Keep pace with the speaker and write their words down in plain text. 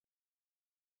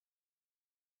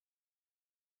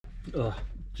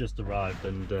Just arrived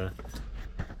and I'm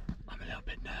a little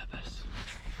bit nervous.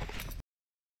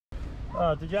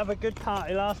 Oh, did you have a good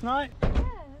party last night? Yeah, it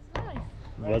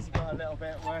was nice. You got a little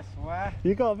bit worse for wear.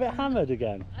 You got a bit hammered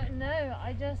again? No,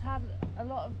 I just had a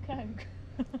lot of coke.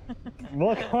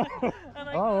 What?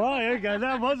 Oh right, okay,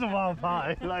 that was a wild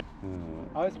party. Like,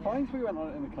 I was surprised we went on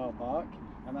it in the car park,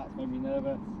 and that's made me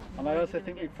nervous. And I also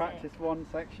think we practiced one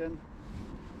section.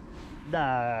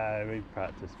 no, we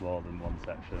practiced more than one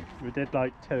section. We did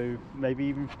like 2, maybe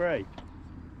even 3.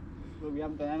 But we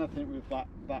haven't done anything with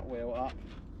that wheel up.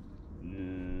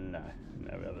 No, we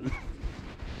haven't.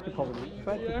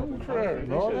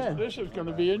 This is going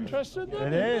to be interesting.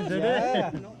 It is.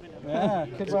 Yeah,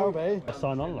 could well be.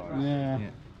 Sign on, Laurence. Yeah.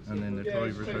 And then the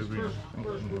driver's over here.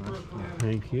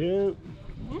 Thank you.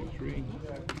 3.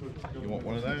 You want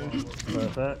one of those?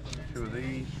 Perfect. 2 of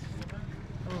these.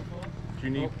 Do you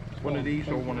need one of these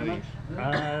or one of these?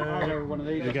 I'll go with one of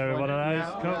these. You go with one of those.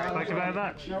 Cool. Thank you very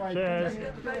much. Cheers.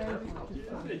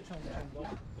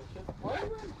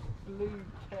 Blue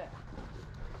kit.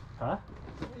 Huh?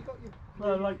 You got your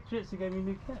No, like Jitsu gave me a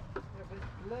new kit.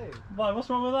 blue. Why? What's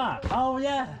wrong with that? Oh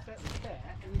yeah. Set the kit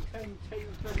and you turn 2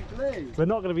 bloody blue. We're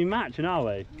not going to be matching, are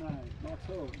we? No, not at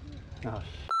all. Oh,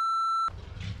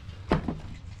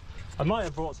 I might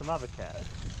have brought some other kit.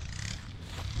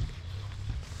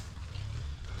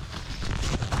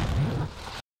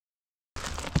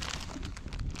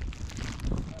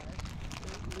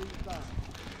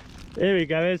 Here we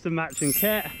go, here's the matching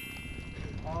kit.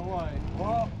 Oh wait,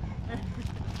 what?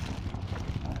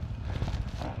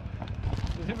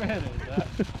 Is it really? Is that?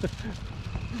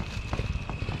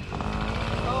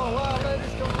 Oh wow, look,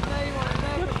 it's got the name on it and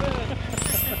everything.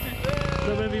 So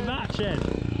we'll be matching.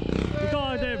 We've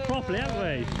got to do it properly, haven't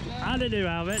we? And a new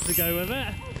helmet to go with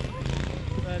it.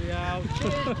 There you are.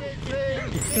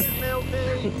 Cheers,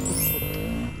 Milky.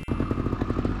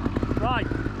 Right,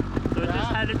 so we're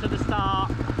just headed to the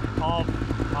start of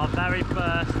our very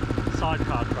first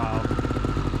sidecar trial.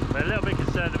 We're a little bit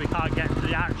concerned that we can't get to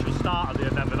the actual start of the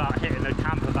event without hitting a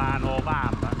camper van or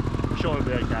van, but I'm sure we'll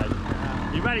be okay.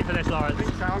 You ready for this, Laurence? I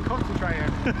think so, I'm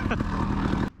concentrating.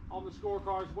 On the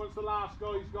scorecards, once the last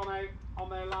guy's gone out on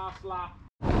their last lap.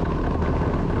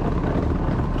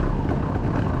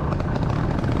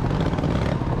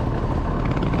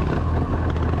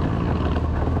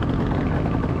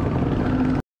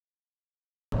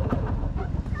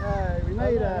 Hey, we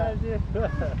made it.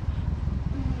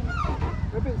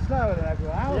 We're a bit slower than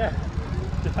everyone else. Yeah,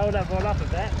 just hold everyone up a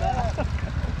bit.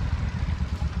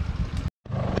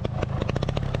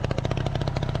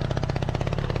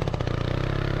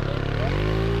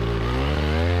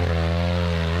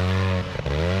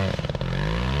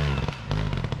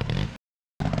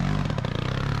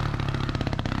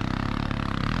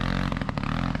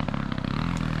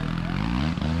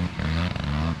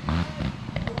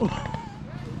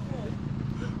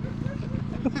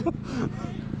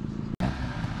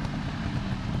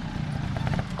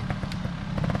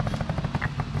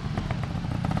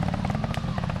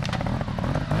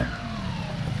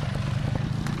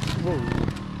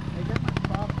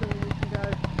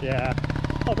 Yeah.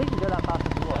 Oh, we can go that fast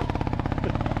if we want.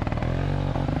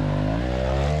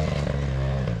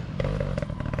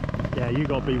 Yeah, you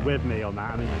got to be with me on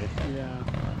that, haven't you? Yeah.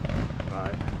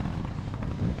 Right.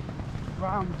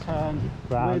 Round turn.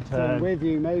 Round turn. With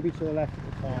you, maybe to the left of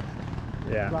the car.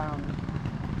 Yeah. Round.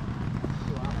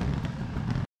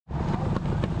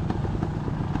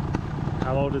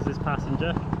 How old is this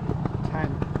passenger?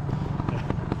 10.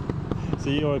 So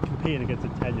you're competing against a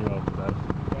 10-year-old today.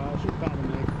 Yeah, she's better than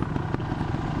me.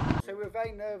 So we were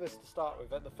very nervous to start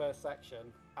with at the first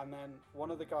section, and then one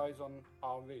of the guys on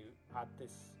our route had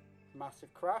this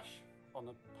massive crash on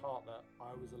a part that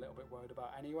I was a little bit worried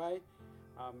about anyway.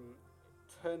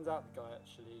 Turns out the guy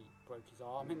actually broke his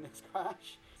arm in this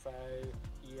crash, so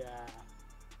yeah.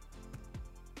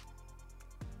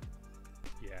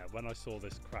 Yeah, when I saw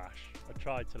this crash, I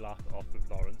tried to laugh it off with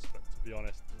Laurence, but to be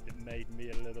honest, it made me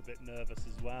a little bit nervous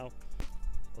as well.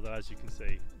 Although, as you can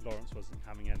see, Laurence wasn't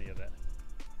having any of it.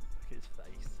 Look at his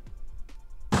face.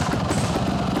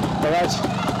 Alright,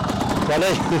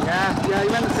 ready? Yeah, you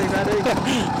meant to say ready.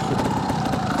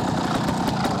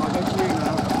 I'll go to you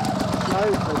now.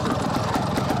 Slow.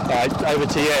 Right, over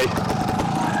to you.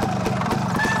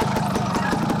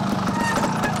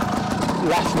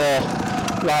 Left there,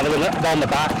 rather than on the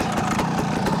back.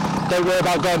 Don't worry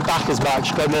about going back as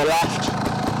much, go more left.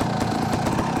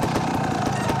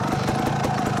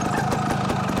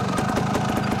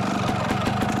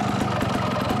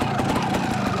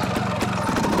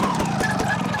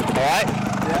 Alright?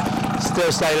 Yeah.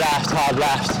 Still stay left, hard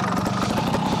left.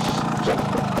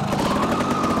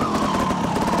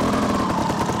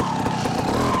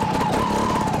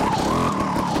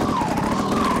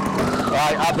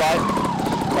 Right, upright.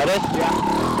 Ready? Yeah.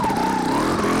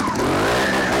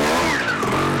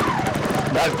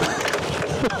 No.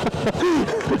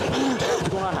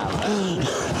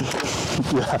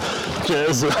 Yeah.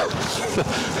 Cheers.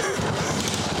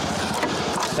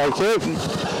 Thank you.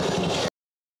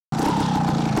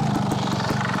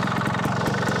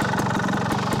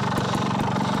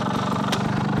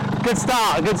 Good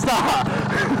start, good start.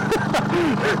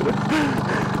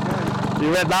 You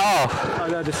read that off? I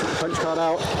know, just put the punch card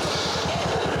out.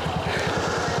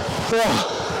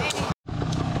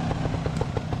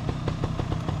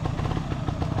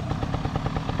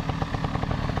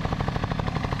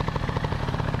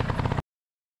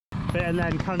 Bit and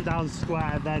then come down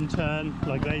square, then turn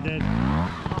like they did.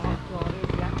 Oh god,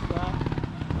 here's the expert.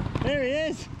 Here he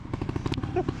is!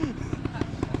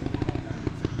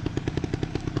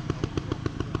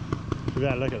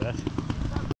 Yeah, look at this.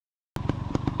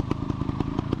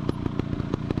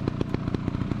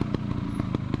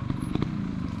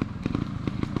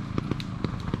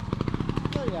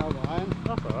 Bloody hell, Ryan.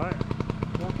 That's alright.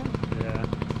 You reckon? Yeah.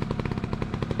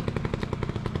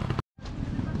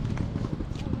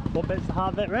 What bit's the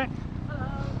hard bit, Rick?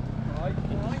 Right.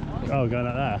 Oh, going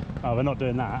up there. Oh, we're not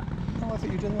doing that. Oh, I thought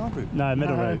you were doing the hard route. No,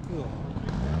 middle route.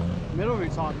 Middle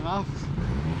route's hard enough.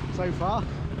 So far.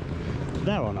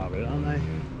 They're on our route, aren't they? I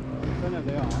don't know if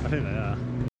they are. I think they are.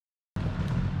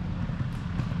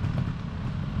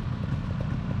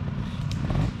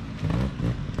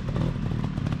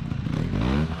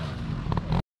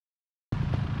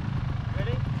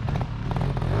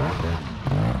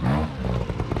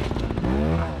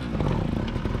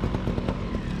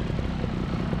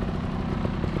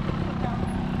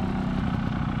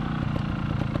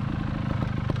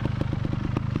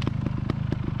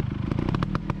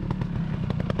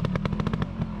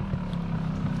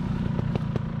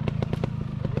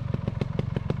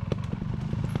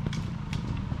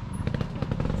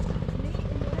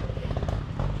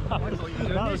 I thought you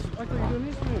were doing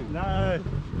this route. No,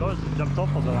 Laurence jumped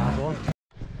off on the last one.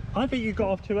 I think you got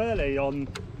off too early on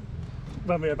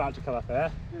when we were about to come up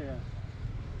here. Yeah.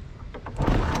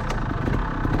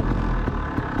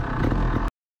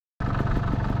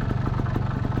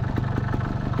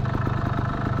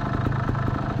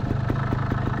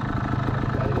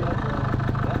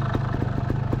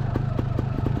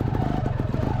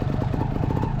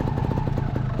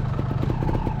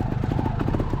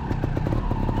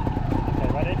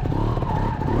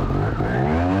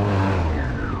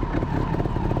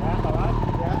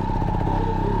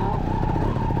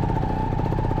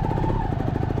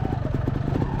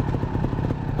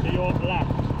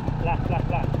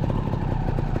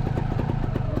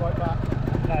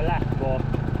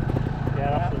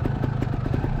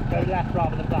 Left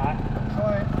rather than back.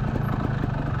 Try it.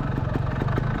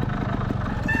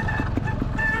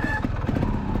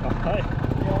 Okay.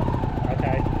 Yeah.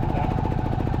 Okay. Yeah.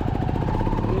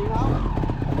 You now?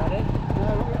 Ready? No,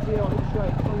 I'll get to you. I'll get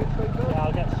straight. I'll get straight first. Yeah,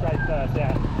 I'll get straight first,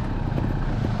 yeah.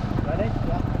 Ready?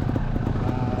 Yeah.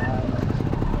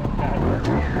 Okay.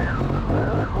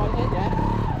 Right in, yeah.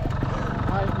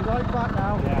 Right back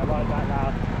now. Yeah, right back now.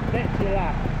 Bit to your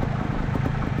left.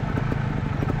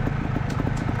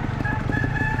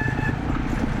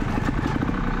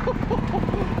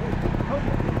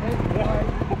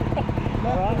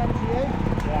 Left and then to you.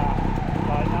 Yeah.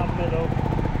 Right, now middle.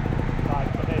 Right,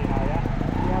 to me now, yeah?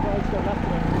 Yeah, but I'll just go left to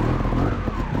me.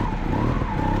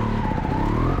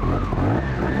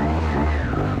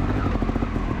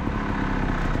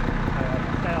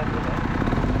 Stay on with it.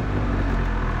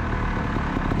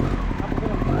 Have a good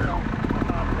one.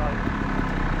 Right.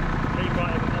 Leave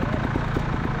right in the middle.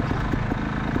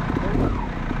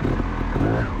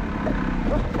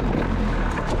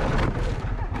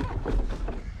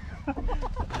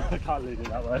 I can't lead it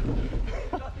that way.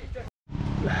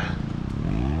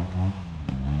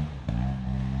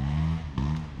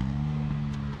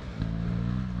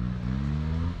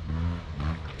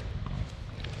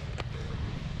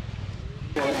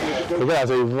 We're going to have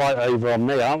to be right over on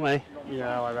me, aren't we?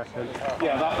 Yeah, I reckon.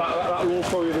 Yeah, that will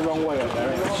throw you the wrong way up there.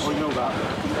 We know that.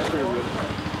 Period.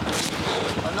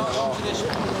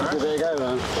 There you go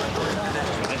then.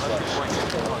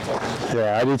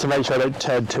 Yeah, I need to make sure I don't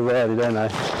turn too early, don't I?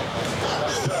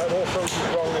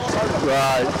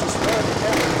 Right.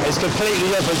 It's completely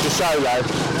different to solo.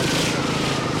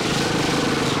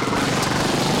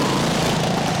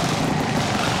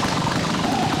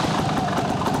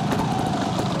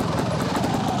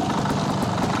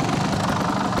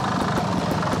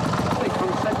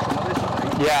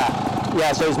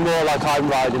 Yeah, so it's more like I'm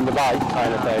riding the bike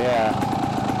kind of thing, yeah.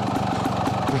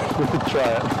 We could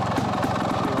try it.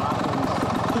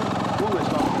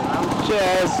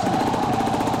 Cheers.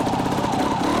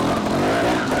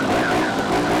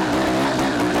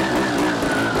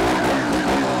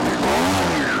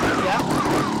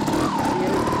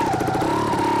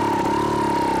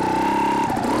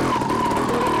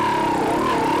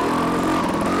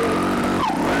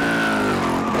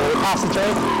 Pass the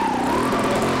tree.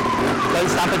 Don't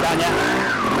stamp it down yet.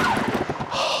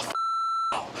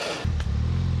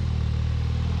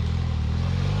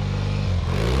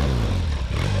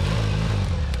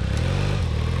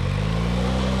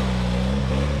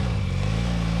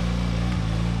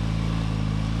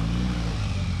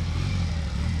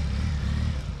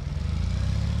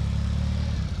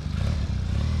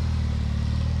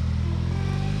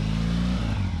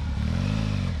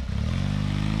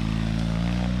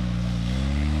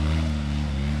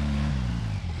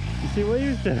 See what he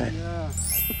was doing? Yeah.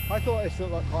 I thought this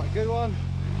looked like quite a good one.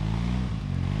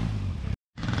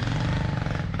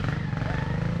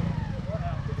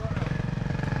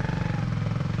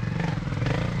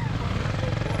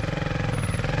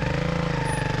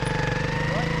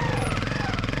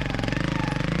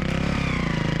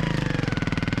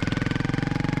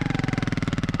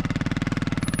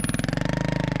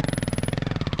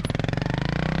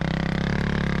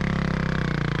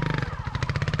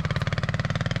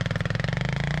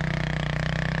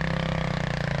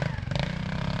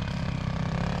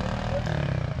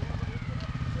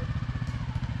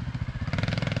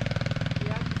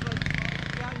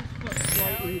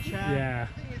 Yeah.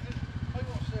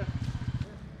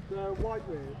 The white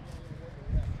wheel.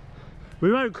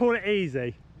 We won't call it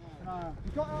easy. No.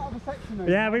 You got out of a section though.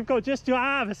 Yeah, we've got just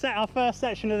out of our first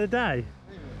section of the day.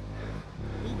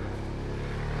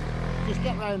 Just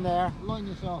get round there, line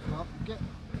yourself up, get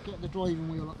the driving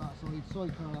wheel up that side,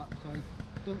 sidecar that side.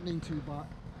 Don't lean too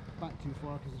back too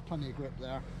far because there's plenty of grip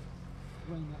there.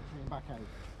 Rein that tree and back out.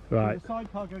 Right. So the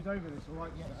sidecar goes over this,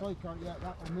 alright? Yeah, sidecar, yeah,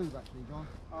 that will move actually, John.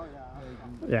 Oh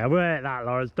yeah. Yeah, we're at that,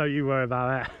 Laurence. Don't you worry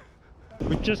about it.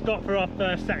 We've just got through our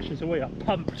first section, so we are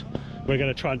pumped. We're going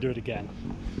to try and do it again.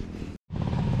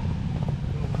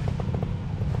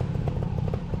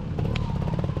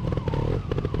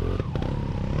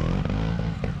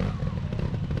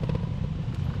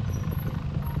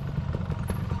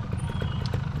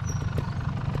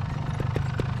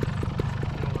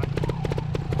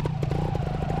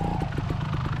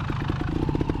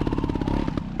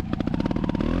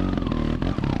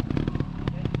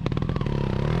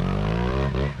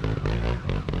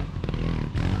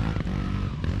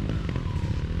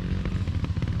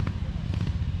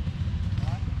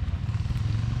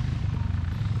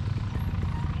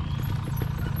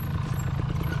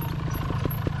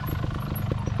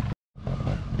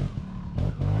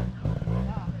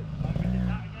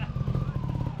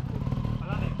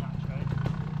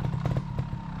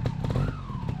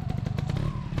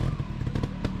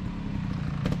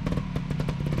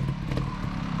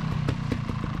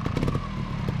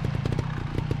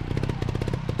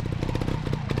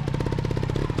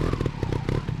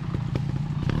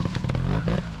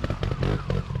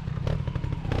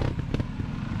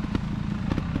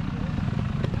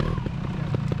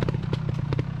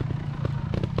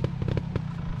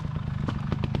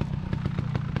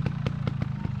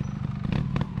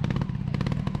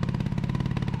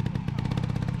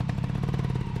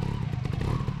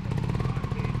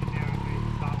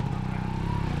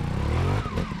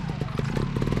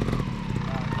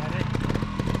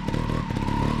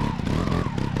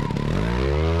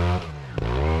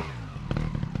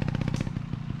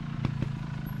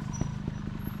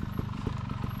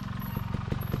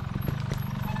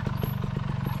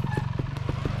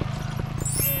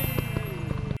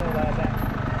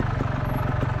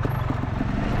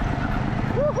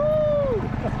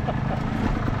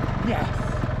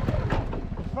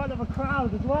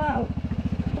 Crowd as well.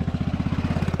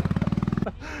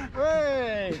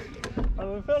 Hey!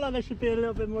 I feel like they should be a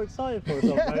little bit more excited for us,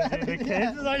 the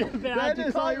kids. It's like a bit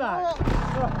anti-climax.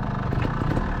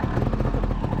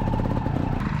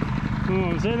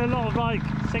 I'm seeing a lot of like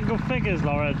single figures,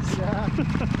 Laurence. Yeah.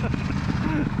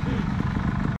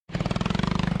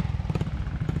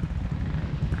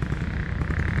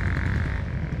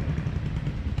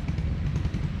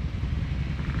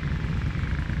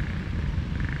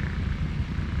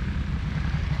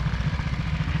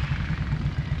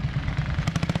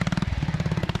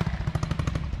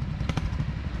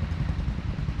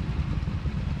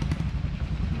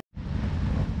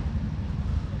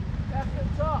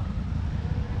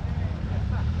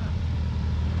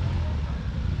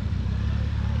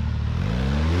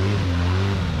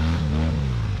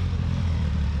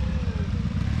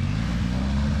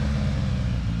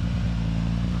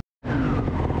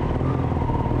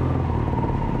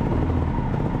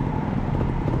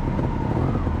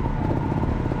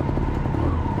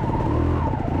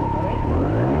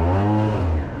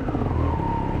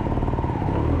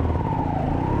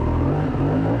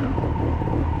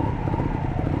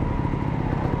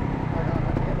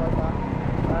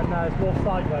 No, it's more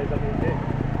sideways I need it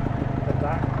than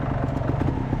that.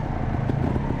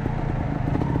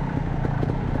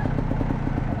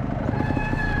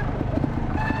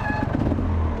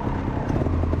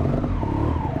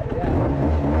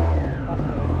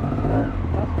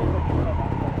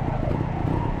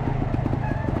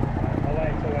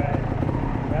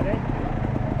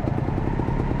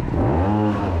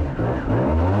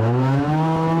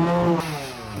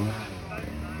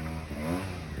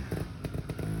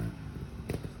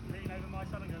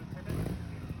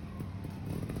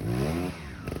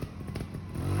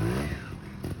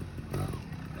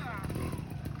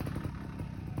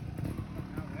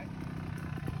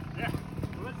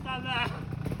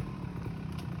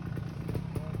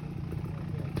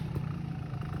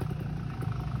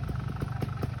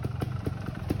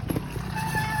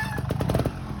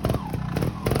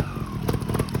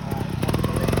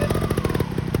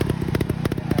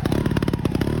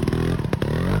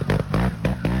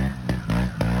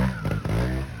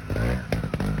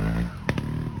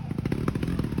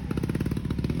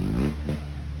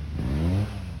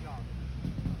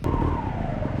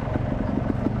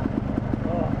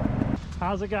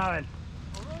 How's it going? Alright.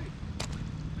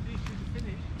 At least you're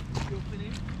finished. You're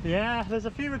finished. Yeah, there's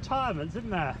a few retirements, isn't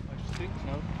there? I think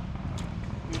so.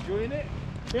 You enjoying it?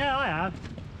 Yeah, I am.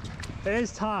 It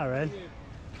is tiring.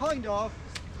 Kind of.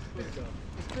 It's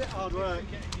a bit hard work.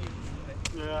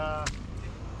 Yeah.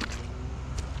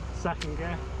 Second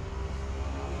gear.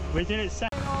 We did it second.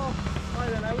 I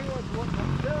don't know, we want to watch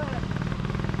them do it.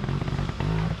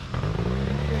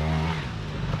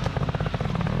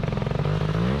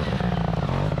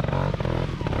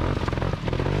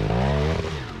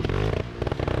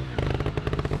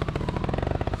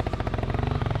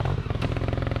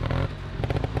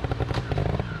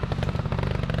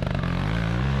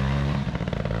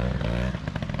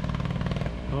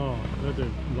 Oh, they do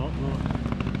a lot more.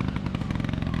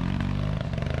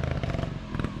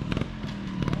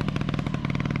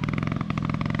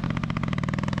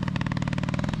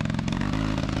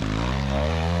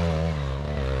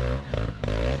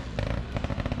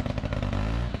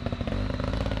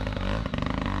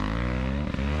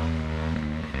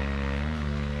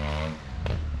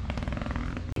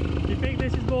 Do you think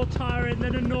this is more tiring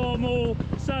than a normal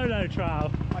solo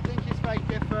trail? I think it's very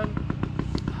different.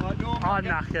 Like I'm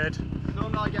knackered.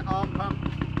 normally I get arm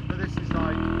pump, but this is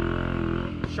like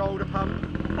shoulder pump,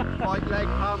 right leg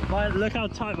pump. Look how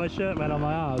tight my shirt went on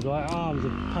my arms. My arms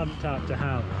are pumped up to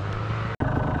hell.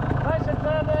 Nice and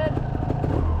turbid.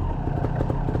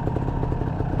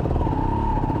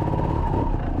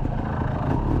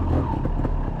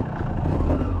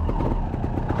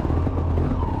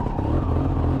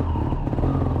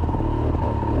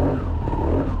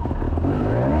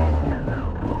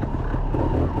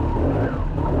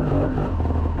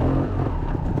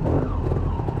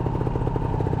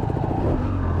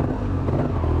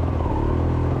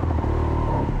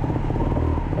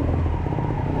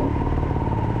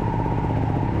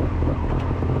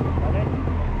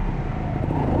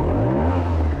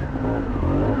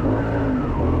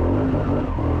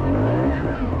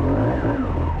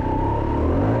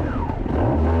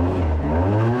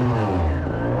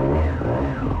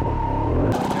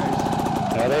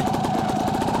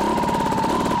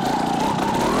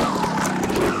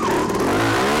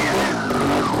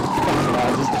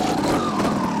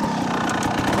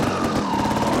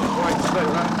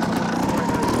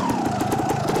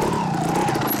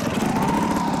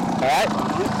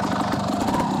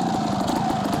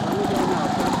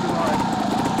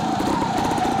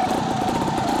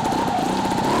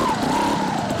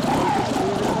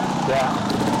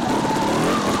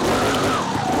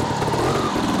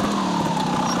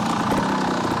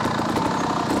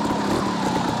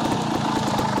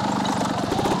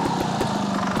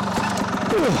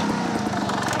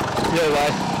 Your way.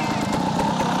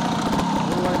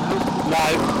 No.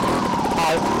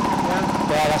 Out.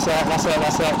 Yeah, that's it.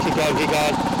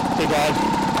 Keep going.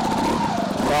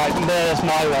 Right, there's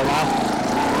my way now.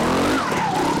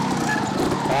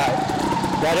 Right.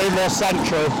 Ready, more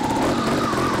central.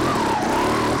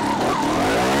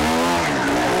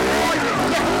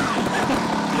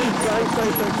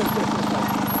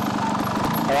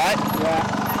 Alright? Yeah.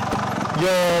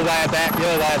 You're way back.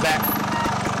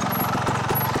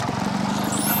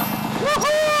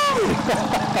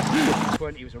 Woohoo!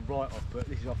 20 was a write-off, but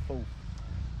this is our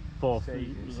fourth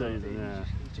season, yeah. You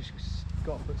just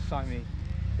got to put so many.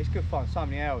 It's good fun, so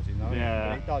many hours in though.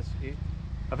 Yeah. It does.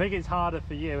 I think it's harder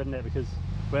for you, isn't it? Because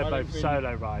we're both really,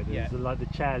 solo riders. yeah. And like the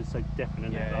chair's so different,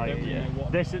 isn't it? Yeah, Like, yeah.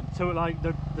 this is to like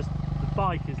the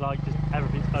bike is like just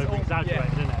everything's over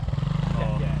exaggerated, isn't it?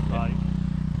 Yeah, Or, yeah. Like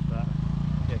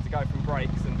go from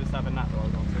brakes and just having that to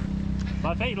hold on to. But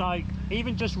I think like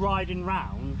even just riding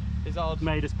round It's hard.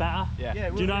 made us better. Yeah.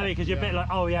 Do you know what I mean? Because you're a bit like,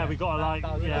 oh yeah, we got to like,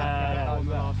 that was- yeah. On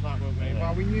the last lap, weren't we? Yeah.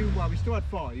 Well, we knew. Well, we still had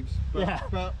fives, but, Yeah.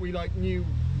 but we like knew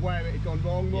where it had gone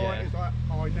wrong. Right? Yeah. It's like,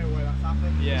 oh, I know where that's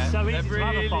happened. Yeah, It's so easy they're to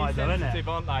have a really five though, isn't it? sensitive,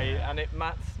 aren't they? And it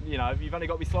mats, you know, you've only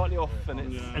got to be slightly off and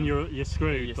it's... And you're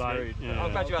screwed. You're like, screwed. yeah.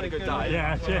 I'm glad you had a good day.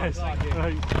 Yeah, cheers. Thanks.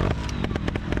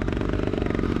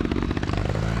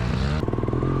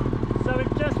 So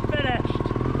we've just finished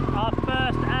our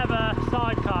first ever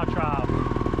sidecar trial.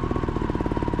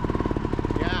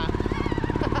 Yeah.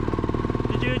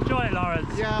 Did you enjoy it,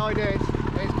 Laurence? Yeah, I did.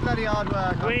 It's bloody hard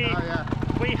work.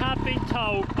 We have been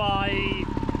told by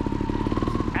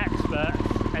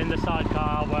experts in the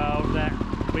sidecar world that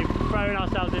we've thrown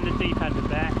ourselves in the deep end a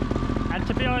bit. And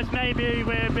to be honest, maybe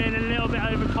we're being a little bit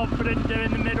overconfident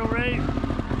doing the middle route.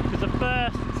 Because the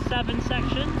first 7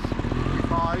 sections,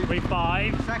 we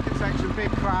 5. Second section,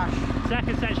 big crash.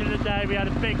 Second section of the day, we had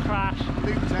a big crash.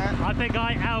 Looped it. I think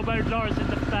I elbowed Laurence in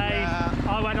the face. Yeah.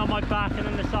 I went on my back and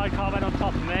then the sidecar went on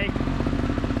top of me.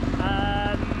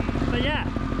 But yeah,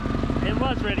 it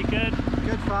was really good.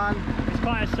 Good fun. It's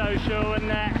quite a social,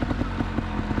 isn't it?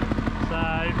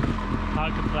 So,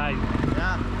 can't complain.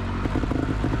 Yeah.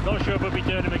 Not sure we'll be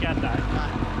doing them again though.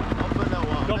 Not for a little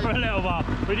while. Not for a little while.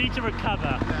 We need to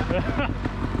recover. Yeah.